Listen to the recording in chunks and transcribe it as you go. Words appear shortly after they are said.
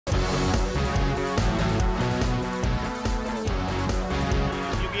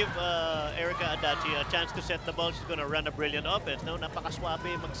Adachi a chance to set the ball. She's gonna run a brilliant offense. No,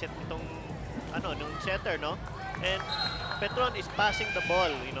 napakaswabe mag-set itong nung setter, no? And Petron is passing the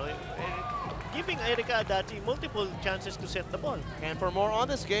ball, you know, giving Erika Adachi multiple chances to set the ball. And for more on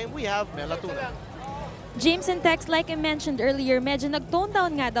this game, we have Melatuna. James and Tex, like I mentioned earlier, medyo nag-tone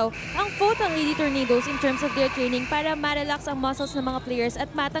down nga daw ang Foton Lady Tornadoes in terms of their training para ma-relax ang muscles ng mga players at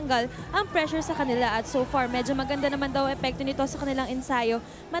matanggal ang pressure sa kanila. At so far, medyo maganda naman daw epekto nito sa kanilang ensayo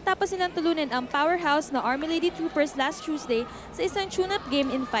matapos nilang tulunin ang powerhouse na Army Lady Troopers last Tuesday sa isang tune-up game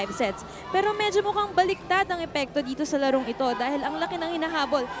in 5 sets. Pero medyo mukhang baliktad ang epekto dito sa larong ito dahil ang laki ng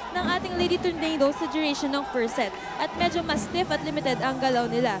hinahabol ng ating Lady Tornadoes sa duration ng first set at medyo mas stiff at limited ang galaw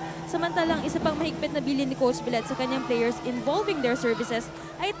nila. Samantalang isa pang mahigpit na bilin ni Coach Bilet sa kanyang players involving their services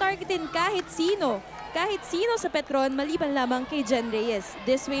ay targetin kahit sino sa Petron maliban lamang kay Jen Reyes.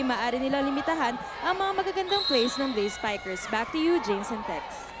 This way, maaari nilang limitahan ang mga magagandang plays ng Blaze Spikers. Back to you, James and Tex.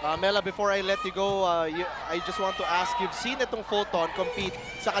 Mela, before I let you go, I just want to ask, you've seen itong Foton compete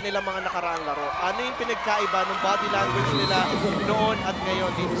sa kanilang mga nakaraang laro. Ano yung pinagkaiba ng body language nila noon at ngayon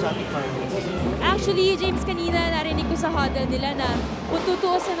dito sa ating finals? Actually, James, kanina narinig ko sa huddle nila na kung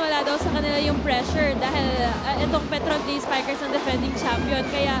tutuusin wala daw sa kanila yung pressure dahil itong Petron Blaze Spikers ang defending champion.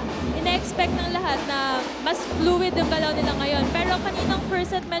 Kaya ina-expect ng lahat na mas fluid yung galaw nila ngayon. Pero kaninang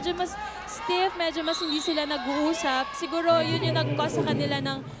first set, medyo mas stiff, medyo mas hindi sila nag-uusap. Siguro yun yung nag-cause sa kanila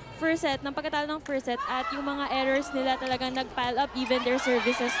ng first set, ng pagkatalo ng first set at yung mga errors nila talagang nag-pile up even their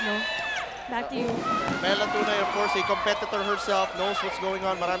services, no? Back to you. Mela Tunay, of course, a competitor herself, knows what's going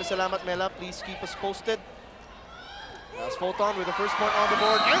on. Maraming salamat, Mela. Please keep us posted. As Foton with the first point on the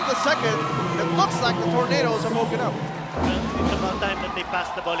board and the second, it looks like the Tornadoes are woken up. Well, it's about time that they pass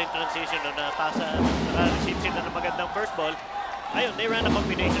the ball in transition. Naka-receive sila ng magandang first ball. Ayun, they ran a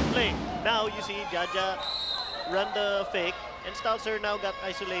combination play. Now, you see Jaja run the fake and Stalzer now got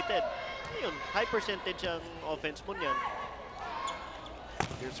isolated. Ayun, high percentage ang offense mo niyan.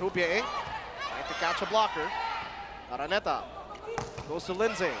 Here's Hupia Inc. Trying to catch a blocker. Araneta goes to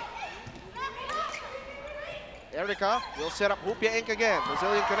Lindsay. Erica will set up Hupia Inc. again.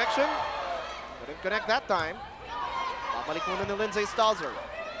 Brazilian connection. Couldn't connect that time. Babalik muna ni Lindsay Stalzer.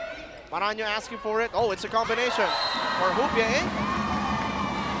 Maranyo asking for it. Oh, it's a combination for Hupia Inc.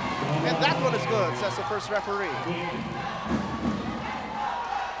 And that one is good, says the first referee.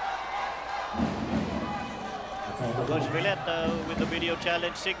 Coach Villet with the video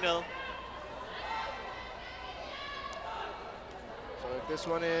challenge signal. So if this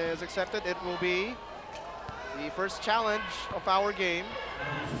one is accepted, it will be the first challenge of our game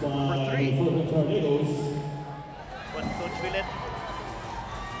for 3. What, Coach Villet?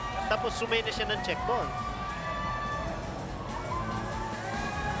 Tapos sumay na siya ng check ball.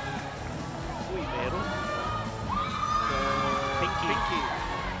 Uy, meron. Pinky.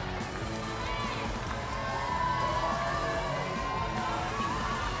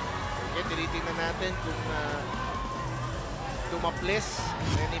 Okay, tinitingnan natin kung dumaplis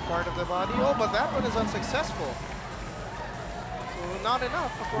any part of the body. Oh, but that one is unsuccessful. So not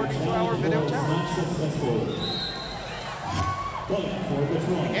enough according to our video challenge.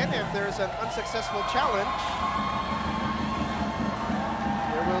 Again, if there's an unsuccessful challenge,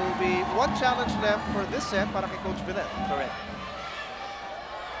 there will be 1 challenge left for this set para kay Coach Villet. Correct.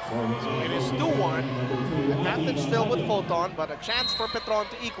 So it is 2-1. Advantage still with Foton, but a chance for Petron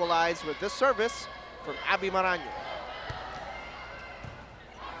to equalize with this service from Abby Maranyo.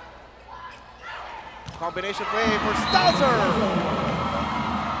 Combination play for Stalzer.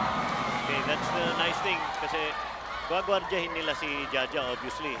 Okay, that's the nice thing kasi guagwardyahin nila si Jaja,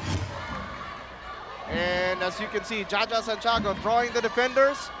 obviously. And as you can see, Jaja Santiago drawing the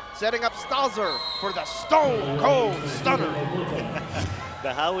defenders, setting up Stalzer for the Stone Cold Stunner.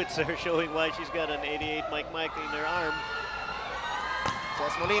 The howitzer showing why she's got an 88 Mike in her arm.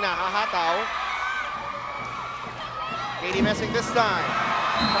 Says Molina, hahataw. Katie Messing this time.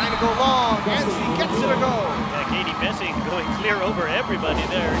 Trying to go long, and she gets it a go. Yeah, Katie Messing going clear over everybody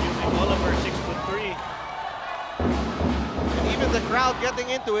there, using all of her 6'3". And even the crowd getting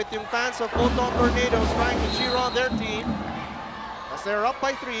into it, yung fans of Foton Tornadoes trying to cheer on their team as they're up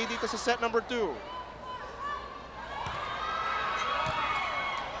by 3 dito sa set number 2.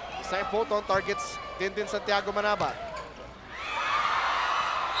 This time Foton targets din Santiago Manabat.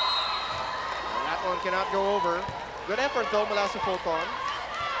 And that one cannot go over. Good effort though mula sa Foton.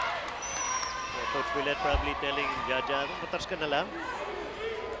 Coach Villet probably telling Jaja, matas ka na lang.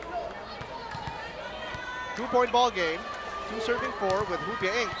 2-point ball game. 2 serving 4 with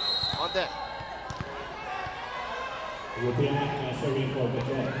Hupia Inc. on deck. Hupia Inc. serving for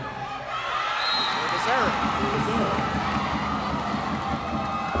Petron.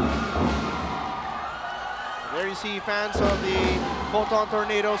 see fans of the Foton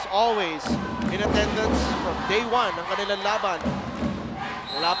Tornadoes always in attendance from day one ng kanilang laban.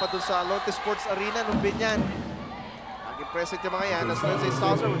 Wala pa dun sa Lotte Sports Arena nung binyan. Laging present yung mga yan as Lindsay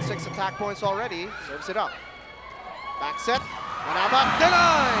Stalzer with 6 attack points already. Serves it up. Back set. Manabak.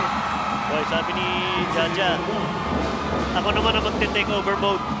 Denied! Boy, sabi ni Jaja, ako naman ang magte-take over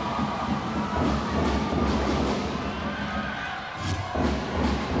mode.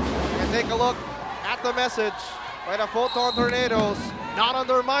 And take a look at the message by the Foton Tornadoes. Not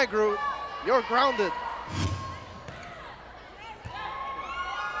under my group. You're grounded.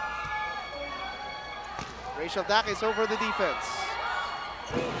 Rachel Dakis over the defense.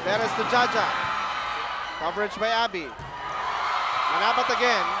 Perez to Jaja. Coverage by Abby. Manabat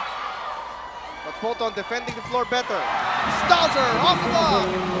again. But Foton defending the floor better. Stalzer off the block.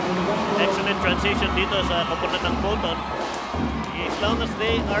 Excellent transition dito sa kapunan ng Foton. As long as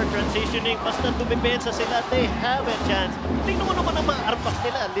they are transitioning, basta dumipensa sila, they have a chance. Tingnan mo naman ang mga arpas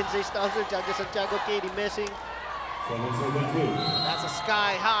nila. Lindsay Stalzer, Jaja Santiago, Katie Messing. That's a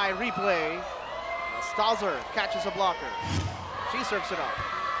sky-high replay. Stalzer catches a blocker. She serves it up.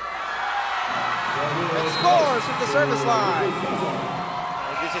 And scores from the service line.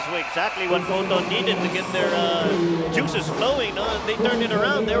 This is exactly what Foton needed to get their juices flowing. No? They turned it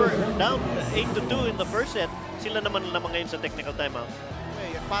around. They were down 8-2 in the first set. Sila naman ngayon sa technical timeout.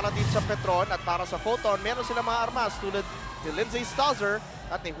 Okay, para din sa Petron at para sa Foton, meron sila mga armas tulad ni Lindsay Stalzer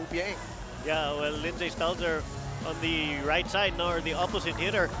at ni Hupia Ing. Yeah, well, Lindsay Stalzer on the right side, no, or the opposite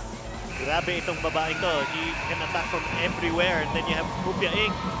hitter. Grabe itong babaeng to. He can attack from everywhere. And then you have Hupia Ing,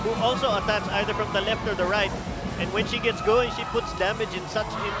 who also attacks either from the left or the right. And when she gets going, she puts damage in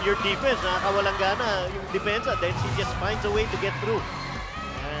your defense. Nakakawalang gana yung depensa. Then she just finds a way to get through.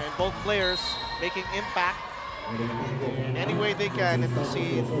 And both players making impact in any way they can. And to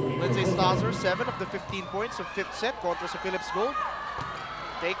see Lindsay Stalzer, 7 of the 15 points of 5th set kontra sa Philips Gold.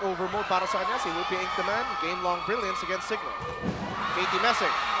 Takeover mode para sa kanya. Si Hupia Ing naman, game-long brilliance against Signal. Katie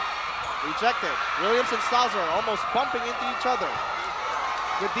Messing. Rejected. Williams and Stalzer almost bumping into each other.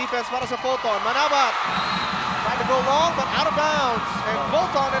 Good defense para sa Foton. Manabat trying to go long but out of bounds. And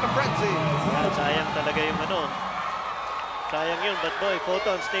Foton in a frenzy. Yeah, sayang talaga yung sayang yun. But boy,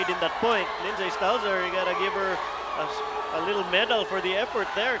 Foton stayed in that point. Lindsay Stalzer, you gotta give her a little medal for the effort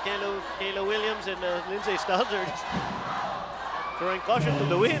there. Kayla Williams and Lindsay Stalzer throwing caution to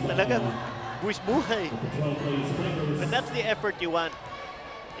the wind. Talagang buwis buhay. But that's the effort you want.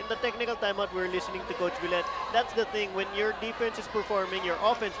 In the technical timeout, we're listening to Coach Villet. That's the thing. When your defense is performing, your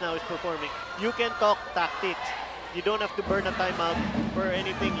offense now is performing, you can talk tactics. You don't have to burn a timeout for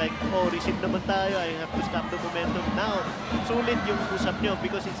anything like, oh, receive naman tayo, I have to stop the momentum. Now, sulit yung usap nyo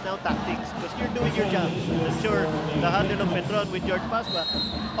because it's now tactics. Because you're doing your job. I'm sure the handle of Petron with George Pasqua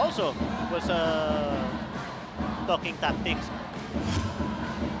also was talking tactics.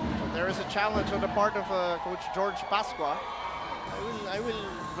 So there is a challenge on the part of Coach George Pasqua. I will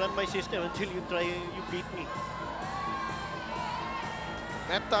run my system until you beat me.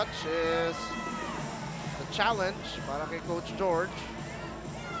 Net touch is the challenge para kay Coach George.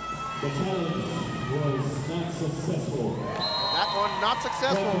 The challenge was not successful. That one not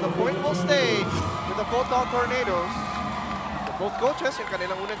successful. The point will stay with the Foton Tornadoes. So both coaches, yung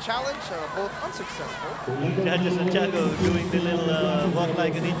kanilang unang challenge, both unsuccessful. Jaja Santiago doing the little walk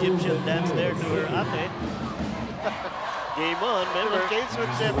like an Egyptian dance there to her ate. Game on, remember?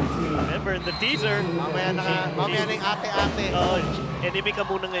 Remember in the teaser. Mamaya na yung ate-ate. Oh, enemy ka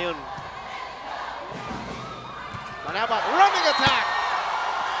muna ngayon. Manabat, running attack!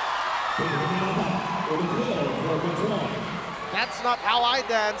 That's not how I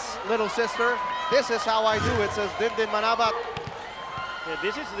dance, little sister. This is how I do it, says Dindin Manabat. Yeah,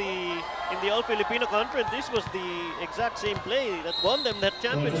 this is in the All-Filipino Conference, this was the exact same play that won them that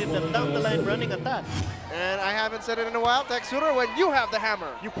championship, that down-the-line running attack. And I haven't said it in a while, Texuder, when you have the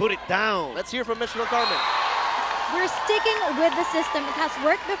hammer. You put it down. Let's hear from Mitchell Carmen. We're sticking with the system. It has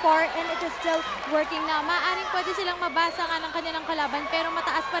worked before and it is still working now. Maaring pwede silang mabasa nga ng kanilang kalaban pero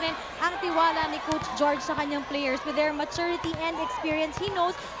mataas pa rin ang tiwala ni Coach George sa kanyang players. With their maturity and experience, he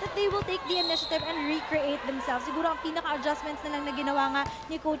knows that they will take the initiative and recreate themselves. Siguro ang pinaka-adjustments na lang na ginawa nga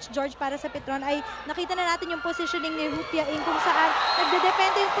ni Coach George para sa Petron ay nakita na natin yung positioning ni Hupia Ing kung saan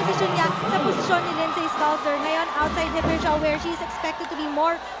nagdedepende yung position niya sa posisyon ni Lindsay Stalzer. Ngayon, outside hitter siya where she is expected to be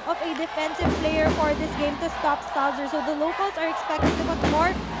more of a defensive player for this game to stop Stalzer. So the locals are expected to put more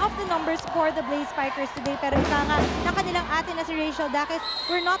of the numbers for the Blaze Spikers today. Pero ika nga ng kanilang ate na si Rachel Dakis,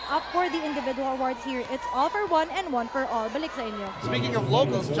 we're not up for the individual awards here. It's all for one and one for all. Balik sa inyo. Speaking of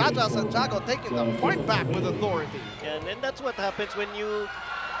locals, Jaja Santiago taking the point back with authority. Yeah, and that's what happens when you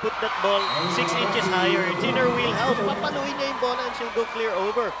put that ball 6 inches higher. It's in her wheelhouse. Papaluin niya yung bola and she'll go clear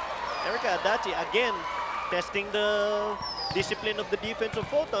over. Erica Adachi, again, testing the discipline of the defense of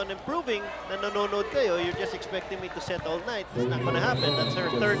Foton and proving na nanonood kayo, you're just expecting me to set all night. It's not gonna happen. That's her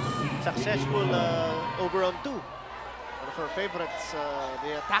third successful over on 2. One of her favorites,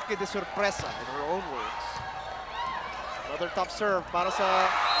 the ataque de sorpresa, in her own words. Another top serve para sa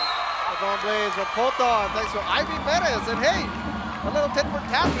Petron Blaze from Foton. Thanks to Ivy Perez. And hey, a little tit for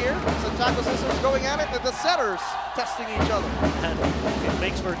tat here. Santiago sisters going at it, and the setters testing each other. And it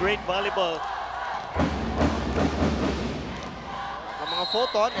makes for great volleyball. Mga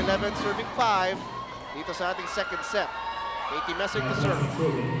Foton, 11 serving 5 dito sa ating second set. Katie Messing to serve.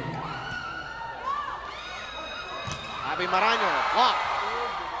 Abby Maraño, block.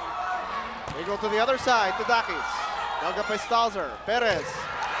 They go to the other side to Dakis. Dug up by Stalzer. Perez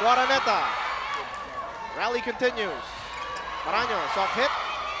to Araneta. Rally continues. Maraño, soft hit.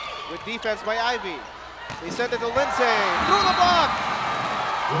 Good defense by Ivy. They send it to Lindsay. Through the block!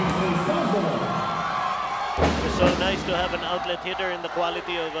 It's so nice to have an outlet hitter in the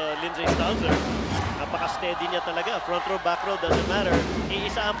quality of Lindsay Stalzer. Napaka-steady niya talaga. Front row, back row, doesn't matter.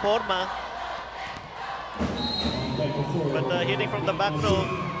 Iisa ang forma. But hitting from the back row,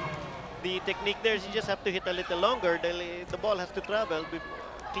 the technique there is you just have to hit a little longer. The ball has to travel,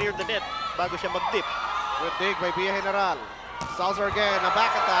 clear the net bago siya mag-dip. Good dig by Villa General. Stalzer again, a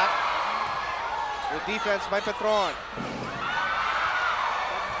back attack. Good defense by Petron.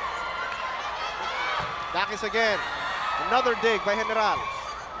 Dakis again. Another dig by General.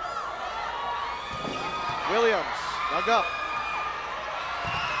 Williams, dug up.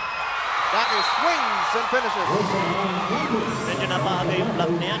 Dakis swings and finishes. Medyo napaaga yung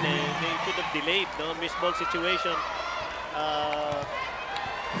block na yan eh. They should have delayed, no? Miss ball situation.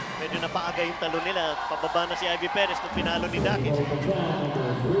 Medyo napaaga yung talo nila. Pababa na si Ivy Perez nung pinalo ni Dakis.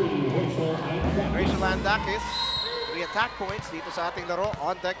 Rachel Ann Dakis, 3 attack points dito sa ating laro.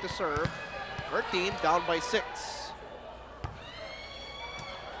 On deck to serve. Her team down by 6.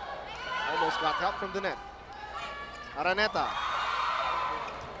 Almost got help from the net. Araneta.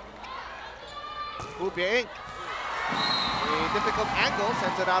 Hupia Inc. A difficult angle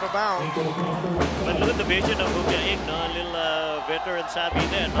sends it out of bounds. But look at the vision of Hupia Inc. No? A little veteran savvy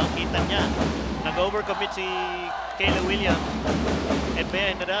there. No? Kita niya. Nag-overcommit si Kayla Williams. And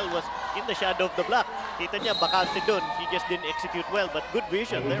Bea General was in the shadow of the block. Kita niya, bakante doon. He just didn't execute well. But good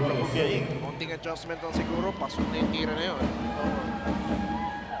vision there from Hupia Inc. Konting adjustment lang siguro. Pasok na yung tira na yun.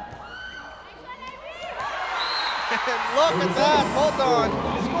 And look at that. Foton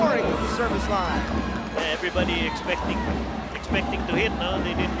scoring from the service line. Yeah, everybody expecting to hit, no?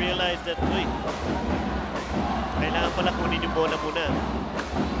 They didn't realize that, uy, kailangan pala kunin yung bola muna.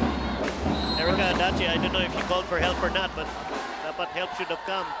 Erica Adachi, I don't know if she called for help or not, but dapat help should have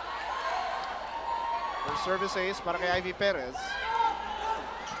come. Her service ace para kay Ivy Perez.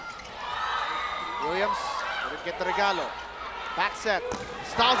 Williams didn't get the regalo. Back set.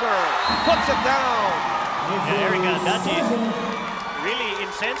 Stalzer puts it down. Yeah, Erica Adachi is really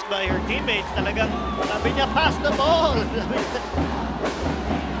incensed by her teammates. Talagang sabi niya, pass the ball!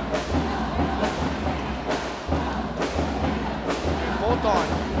 Foton.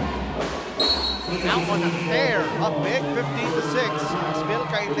 Now on a tear. Up big, 15-6. As Phil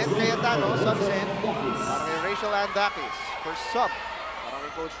Cayetano subs in para kay Rachel Ann Dakis. For sub para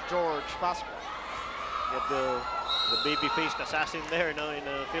kay Coach George Pascual. You have the baby-faced assassin there, no, in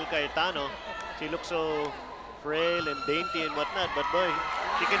Phil Cayetano. She looks so frail and dainty and whatnot, but boy,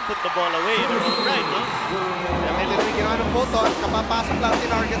 she can put the ball away in her own right, no? May linig ginawa ng Foton, kapapasok lang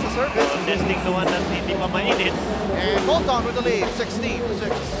tinarget sa service. Testing the one that hindi pa mainit. And Foton with the lead,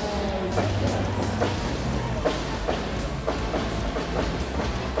 16-6.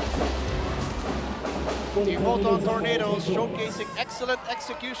 The Foton Tornadoes showcasing excellent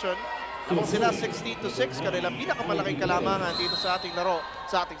execution. Lamang sila 16-6, kanilang pinakamalaking kalamangan dito sa ating laro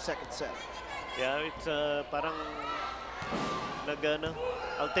sa ating second set. Yeah, it's parang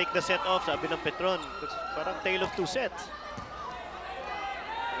I'll take the set off, sabi ng Petron. It's parang tale of two sets.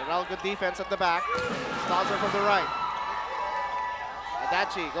 General good defense at the back. Stalzer from the right.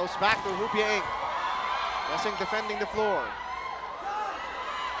 Adachi goes back to Hupia Inc. Messing defending the floor.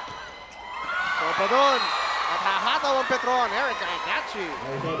 So pa doon. At hahataw ang Petron. Erica Adachi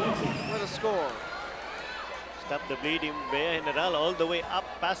with a score. Stop the bleeding. Bea General all the way up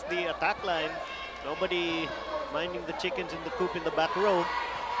past the attack line. Nobody minding the chickens in the coop in the back row.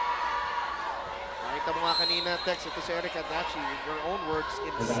 Nakita mo nga kanina, Tex, ito si Erica Adachi, in her own words,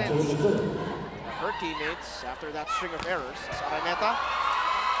 incensed her teammates after that string of errors. Araneta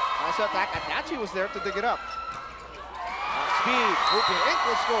also attack. Adachi was there to dig it up. speed. Hupia Inc.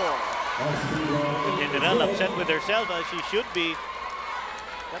 will score. General upset with herself as she should be.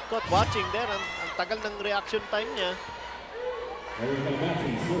 Got caught watching there. Ang tagal ng reaction time niya.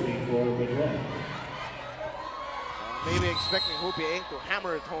 Maybe expecting Hupia Inc. to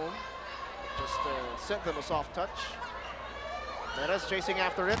hammer it home. Just sent them a soft touch. Perez chasing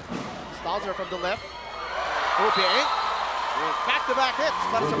after it. Stalzer from the left. Hupia Inc. with back-to-back hits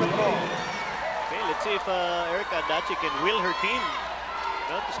para sa Petron. Okay, let's see if Erica Adachi can will her team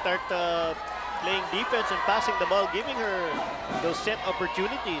to start playing defense and passing the ball, giving her those set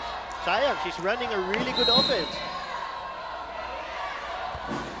opportunities. Sayang, she's running a really good offense.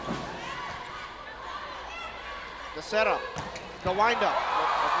 The setup, the windup,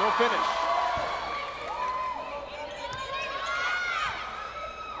 but no finish.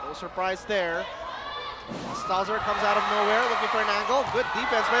 No surprise there. Stalzer comes out of nowhere looking for an angle. Good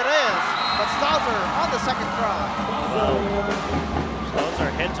defense by Reyes. But Stalzer on the second try. Stalzer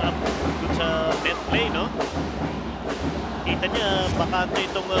heads up dun sa net play, no? Kita niya, bakante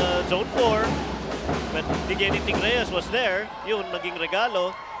itong zone 4. But hindi anything Reyes was there. Yun, naging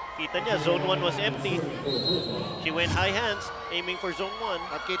regalo. Kita niya, zone 1 was empty. She went high hands, aiming for zone 1.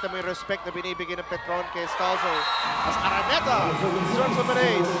 At kita mo yung respect na binibigay ng Petron kay Stalzer. As Araneta serves of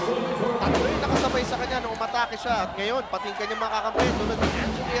Perez. Tatlo yung nakasabay sa kanya nung umatake siya. At ngayon, pati yung kanyang makakampi tulad ni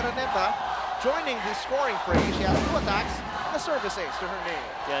Angeli Araneta joining the scoring fray. She has 2 attacks and a service ace to her name.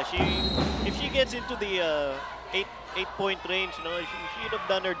 Yeah, if she gets into the 8-point range, you know, she'd have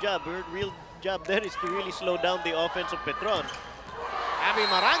done her job. Her real job there is to really slow down the offense of Petron. Abby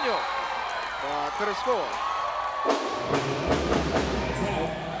Maraño to the score.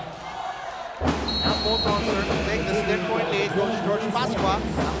 Now Foton to take the 10-point lead. Coach George Pascua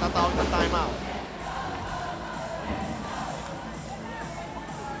ang tatawag ng timeout.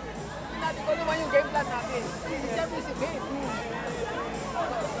 Natin kung naman yung game plan natin. Siyempre si Kate.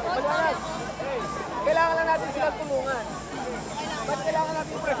 Maliwanag. Kailangan lang natin silang tulungan. Ba't kailangan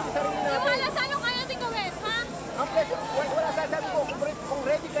natin i-press yung sarili natin? Wala sa ano kaya natin gawin, ha? Ang press, wala sasabi ko, kung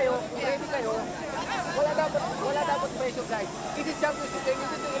ready kayo, wala dapat pressure guys. This is championship game,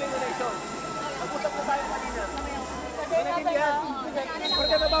 this is elimination. Mag-usap na tayo kanina. Nanagindihan.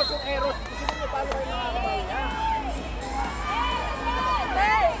 Forget about yung errors. Isipin mo paano kayo nakakabawi.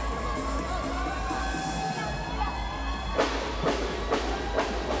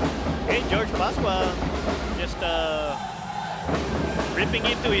 Okay, George Pascua just ripping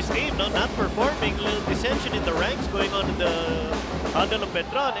into his team, no? Not performing. A little dissension in the ranks going on in the huddle of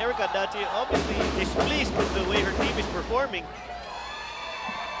Petron. Erica Adachi obviously displeased with the way her team is performing.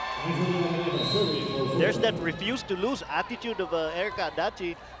 There's that refuse to lose attitude of Erica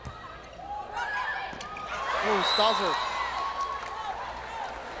Adachi. Oh, Stalzer.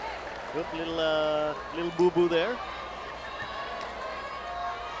 Good little boo-boo there.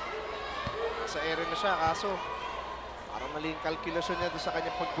 Sa ere na siya, kaso parang mali yung kalkulasyon niya doon sa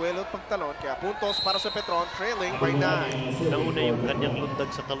kanyang pagbuelo at pagtalon. Kaya puntos para sa Petron, trailing by 9. Nauna yung kanyang lundag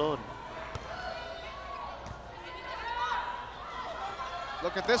sa talon.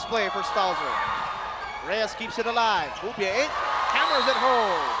 Look at this play for Stalzer. Reyes keeps it alive. Hupia Inc. hammers it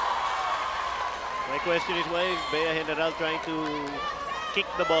home. My question is, why is Bea General trying to kick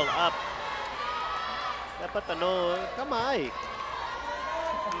the ball up? Dapat kamay.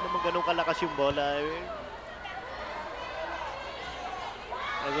 Hindi naman ganun kalakas yung bola.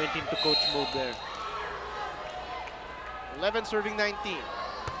 I went into coach mode there. 11 serving 19.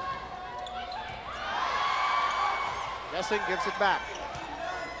 Lessing gives it back.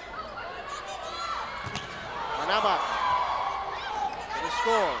 Manaba. To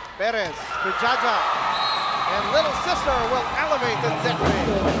score. Perez to Jaja. And little sister will elevate the victory.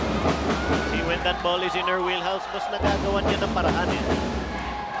 See, when that ball is in her wheelhouse, mas nagagawa niya ng paraan eh.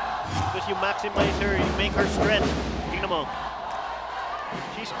 Because you maximize her, you make her stretch. Tingnan mo.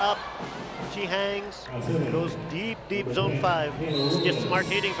 She's up, she hangs, goes deep, deep zone 5. It's just smart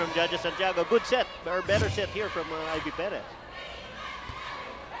hitting from Jaja Santiago. Good set, or better set here from Ivy Perez.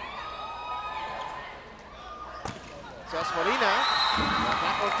 Cesc Molina,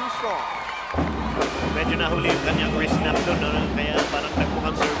 that one too strong. Medyo nahuli yung kanyang wrist snap doon, no? Kaya parang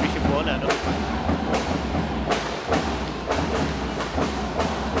nagmukhang service yung bola, no?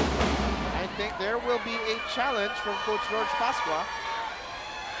 I think there will be a challenge from Coach George Pascua.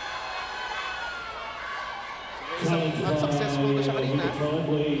 Isang unsuccessful na siya kanina.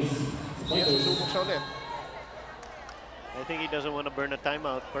 Kaya susubok siya ulit. I think he doesn't want to burn a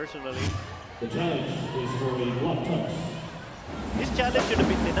timeout, personally. The challenge is for a glove touch. This challenge should have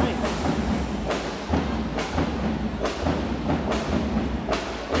been denied.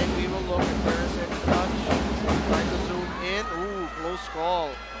 And we will look if there is any touch. Trying to zoom in.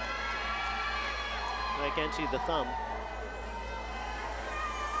 I can't see the thumb.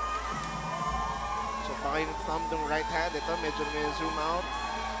 So baka yung thumb ng right hand. Ito, medyo may zoom out.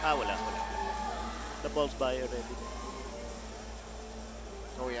 Ah, wala. The ball's by already.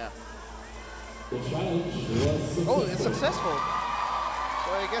 Oh, yeah. The challenge was Oh, it's successful. So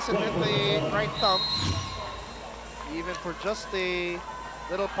I guess it hit the right thumb. Even for just a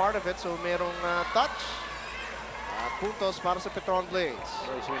little part of it. So merong touch. Puntos para sa Petron Blades.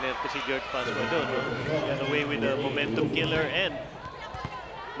 So sinerte si George Pasqua doon. No? Got away with the momentum killer and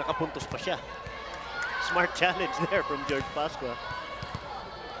nakapuntos pa siya. Smart challenge there from George Pasqua.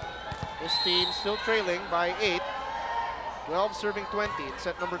 This team still trailing by 8. 12 serving 20 in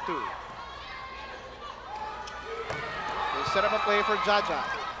set number 2. They set up a play for Jaja.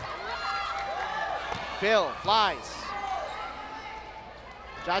 Phil flies.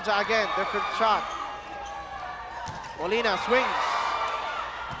 Jaja again, different shot. Molina swings.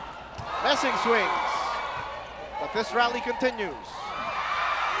 Messing swings. But this rally continues.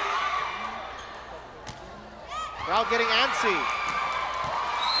 Crowd getting antsy.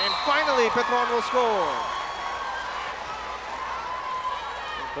 And finally, Petron will score.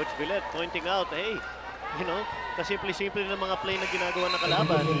 Coach Villet pointing out, hey, you know, kasimple-simple ng mga play na ginagawa ng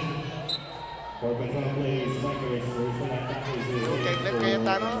kalaban. for Petron Blaze strikers for Okay, Glenn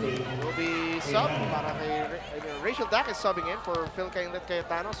Cayetano will be sub para kay Rachel Dak is subbing in for Phil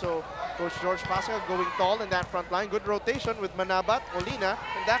Cayetano. So Coach George Pascal going tall in that front line. Good rotation with Manabat, Molina,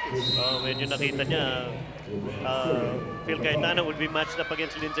 and Dakis. Oh, medyo nakita niya, Phil Cayetano would be matched up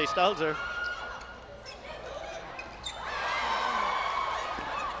against Lindsay Stalzer.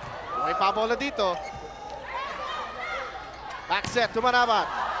 May pabola dito. Back set to Manabat.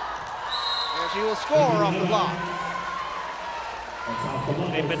 And she will score off the block.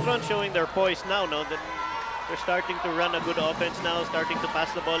 Okay, Petron showing their poise now, no? They're starting to run a good offense now, starting to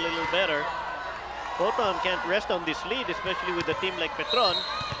pass the ball a little better. Foton can't rest on this lead, especially with a team like Petron.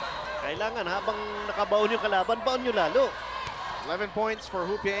 Kailangan habang nakabaon yung kalaban, baon nyo lalo. 11 points for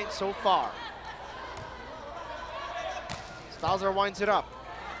Hupia Inc. so far. Stalzer winds it up.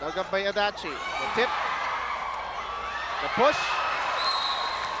 Dug up by Adachi. The tip. The push.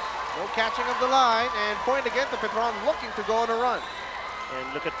 No catching of the line. And point again to Petron looking to go on a run.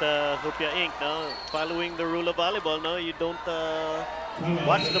 And look at the Hupia Inc. No? Following the rule of volleyball, no? You don't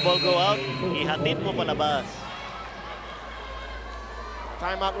watch the ball go out. Ihatid mo palabas.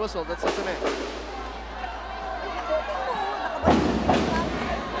 Timeout whistle. That's listen in.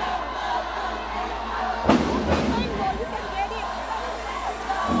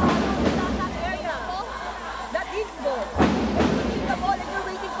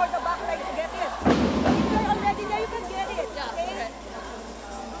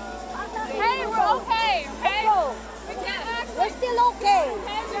 Hey, we're okay, okay? We can't act We're still okay.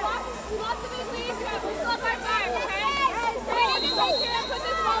 okay. We want to be pleased. We still have our time, okay? We need to take care and put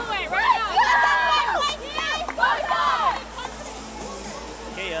this ball away right now.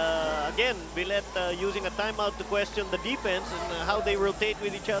 Okay, again, Villet using a timeout to question the defense and how they rotate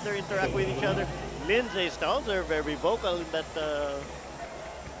with each other, interact with each other. Lindsay Stalzer very vocal in that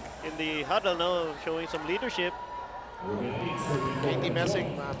in the huddle now, showing some leadership. Katie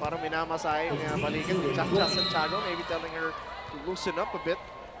Messing, parang minamasahe yung balikan ni Chacha Santiago, maybe telling her to loosen up a bit.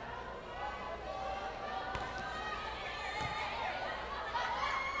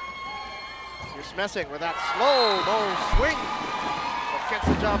 Here's Messing with that slow-mo swing. But gets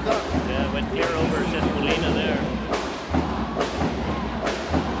the job done. Yeah, went clear over Molina there.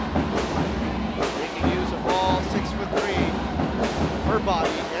 Making use of all 6'3", her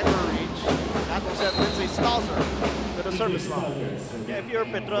body and her reach. That will set Lindsay Stalzer to the service line. Yeah, if you're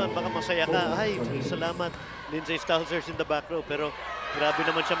Petron, baka masaya ka. Ay, salamat, Lindsay Stalzer's in the back row. Pero grabe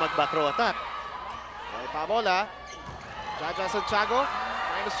naman siya mag-back row attack. Ay, pabola. Jaja Santiago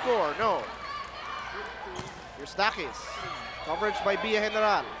trying to score. No. Here's Dakis. Coverage by Bia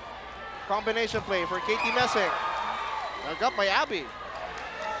General. Combination play for Katie Messing. Dug up by Abby.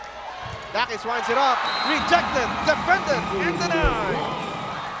 Dakis winds it up. Rejected. Defended. And denied.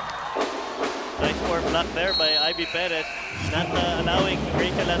 Nice form block there by Ivy Perez, not allowing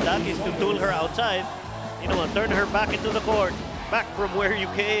Rachel Andakis to tool her outside. You know, turn her back into the court, back from where you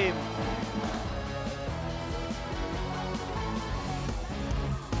came.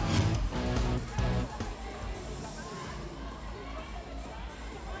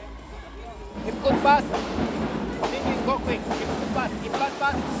 If good pass, thinking go quick. If good pass, if bad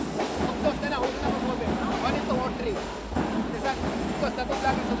pass, of na huwag na mag-move. 1 into or 3. Because the two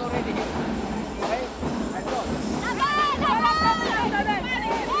flags is already here. Okay? And go.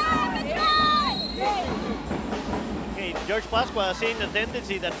 Okay, George Pasqua seeing the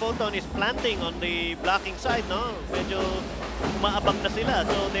tendency that Foton is planting on the blocking side, no? Medyo maabang na sila,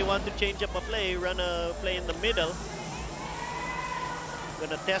 so they want to change up a play, run a play in the middle.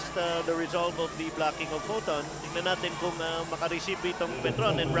 Gonna test the resolve of the blocking of Foton. Tingnan natin kung makareceive itong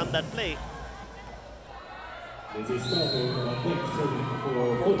Petron and run that play.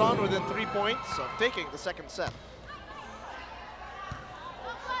 Foton within 3 points of taking the second set.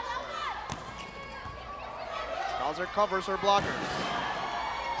 Stalzer covers her blockers.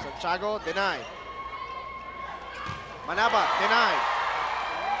 Santiago denied. Manaba denied.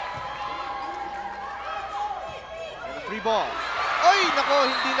 And a free ball. Oy, nako,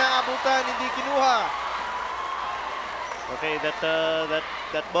 hindi naabutan, hindi kinuha. Okay,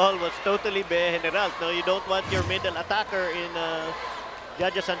 that ball was totally General. No, you don't want your middle attacker in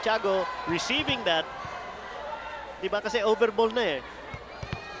Jaja Santiago receiving that. Diba kasi overball na eh.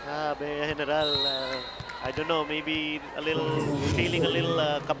 General, I don't know, maybe a little feeling a little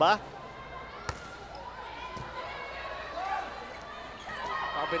kaba.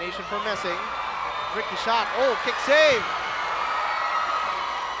 Combination for Messing. Tricky shot. Oh, kick save.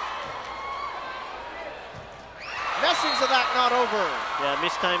 Messing's attack not over. Yeah,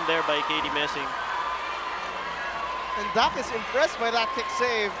 missed time there by Katie Messing. And Doc is impressed by that kick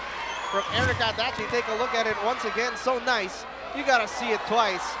save from Erica Adachi. Take a look at it once again. So nice. You gotta see it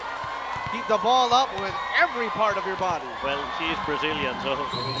twice. Keep the ball up with every part of your body. Well, she is Brazilian, so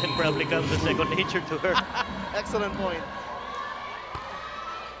it probably comes as second nature to her. Excellent point.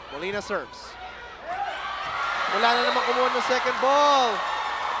 Molina serves. Wala na naman kumuha ng second ball.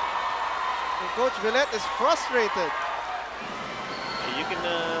 And Coach Villette is frustrated. You can,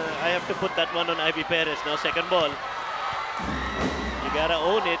 I have to put that one on Ivy Perez now, second ball. You gotta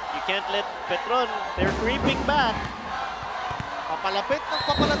own it. You can't let Petron, they're creeping back. Papalapit ng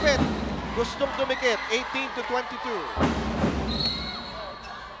papalapit. Gustong dumikit, 18 to 22.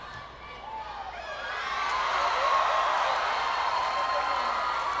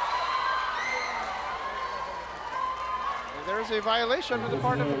 There's a violation on the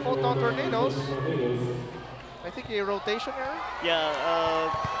part of the Foton Tornadoes. I think a rotation error. Yeah,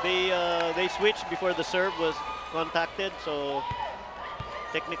 they switched before the serve was contacted, so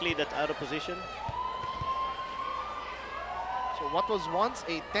technically that's out of position. So what was once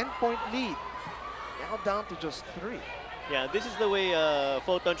a 10-point lead, now down to just 3. Yeah, this is the way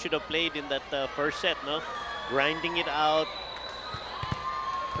Foton should have played in that first set, no? Grinding it out,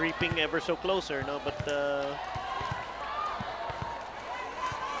 creeping ever so closer, no? But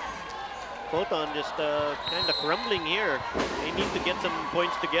Foton just kind of crumbling here. They need to get some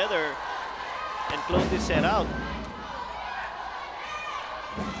points together and close this set out.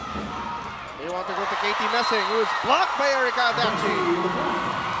 They want to go to Katie Messing, who is blocked by Erica Adachi.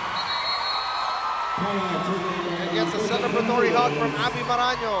 And gets a celebratory hug from Abby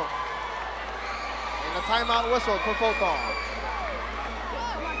Maraño. And a timeout whistle for Foton.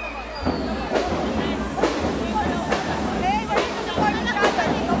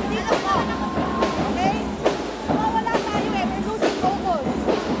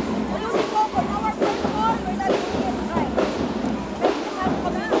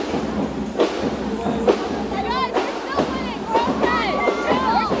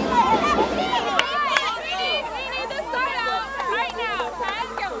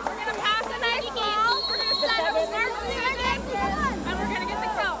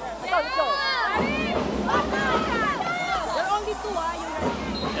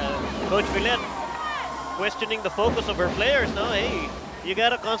 Coach Villette questioning the focus of her players. No, hey, you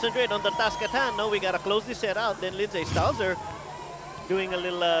gotta concentrate on the task at hand. No, we gotta close this set out. Then Lindsay Stalzer doing a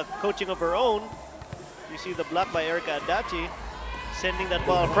little coaching of her own. You see the block by Erica Adachi, sending that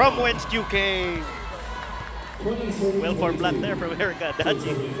ball from whence you came. Well-formed block there from Erica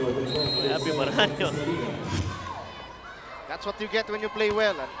Adachi. Abby Maraño. That's what you get when you play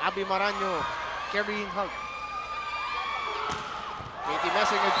well. And Abby Maraño carrying hug. Katie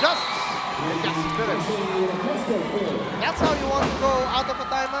Messing adjusts. And gets it finished. That's how you want to go out of a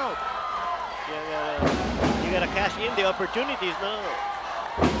timeout. Yeah, you gotta cash in the opportunities, no?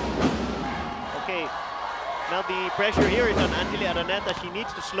 Okay. Now the pressure here is on Angeli Araneta. She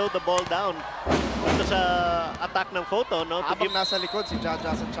needs to slow the ball down dito sa attack ng Foton, no? Habang nasa likod si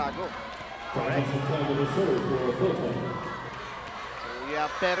Jaja Santiago. Correct. So we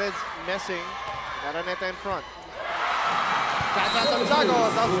have Perez, Messing, and Araneta in front. Jaja Santiago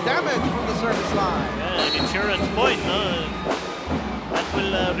does damage from the service line. Yeah, an insurance point, no? That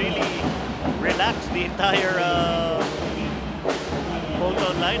will really relax the entire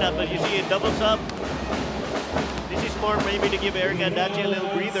Foton lineup. But you see it doubles up. This is more maybe to give Erica Adachi a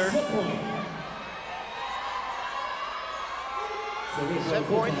little breather. Set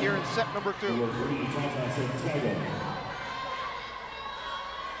point here in set number 2.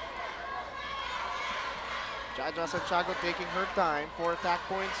 Jaja Santiago taking her time, 4 attack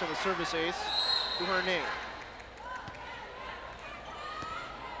points and a service ace to her name.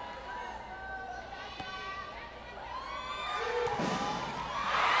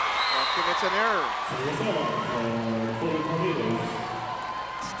 It's an error.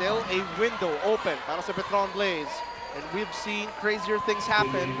 Still a window open para sa Petron Blaze. And we've seen crazier things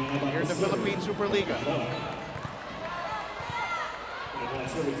happen here in the Philippine SuperLiga.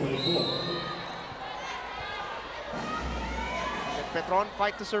 And Petron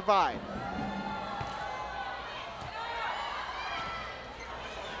fight to survive.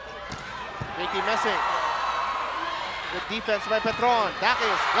 JT Messing. Good defense by Petron.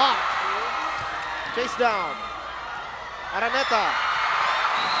 Dakis blocked. Chase down. Araneta.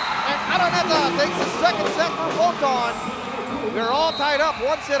 And Araneta takes the second set for Foton. We're all tied up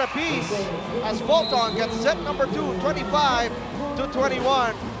 1 set apiece as Foton gets set number 2,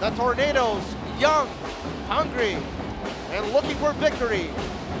 25-21. The Tornadoes, young, hungry, and looking for victory.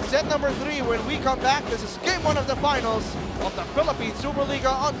 Set number 3 when we come back. This is game 1 of the finals of the Philippine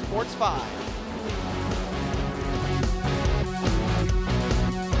SuperLiga on Sports 5.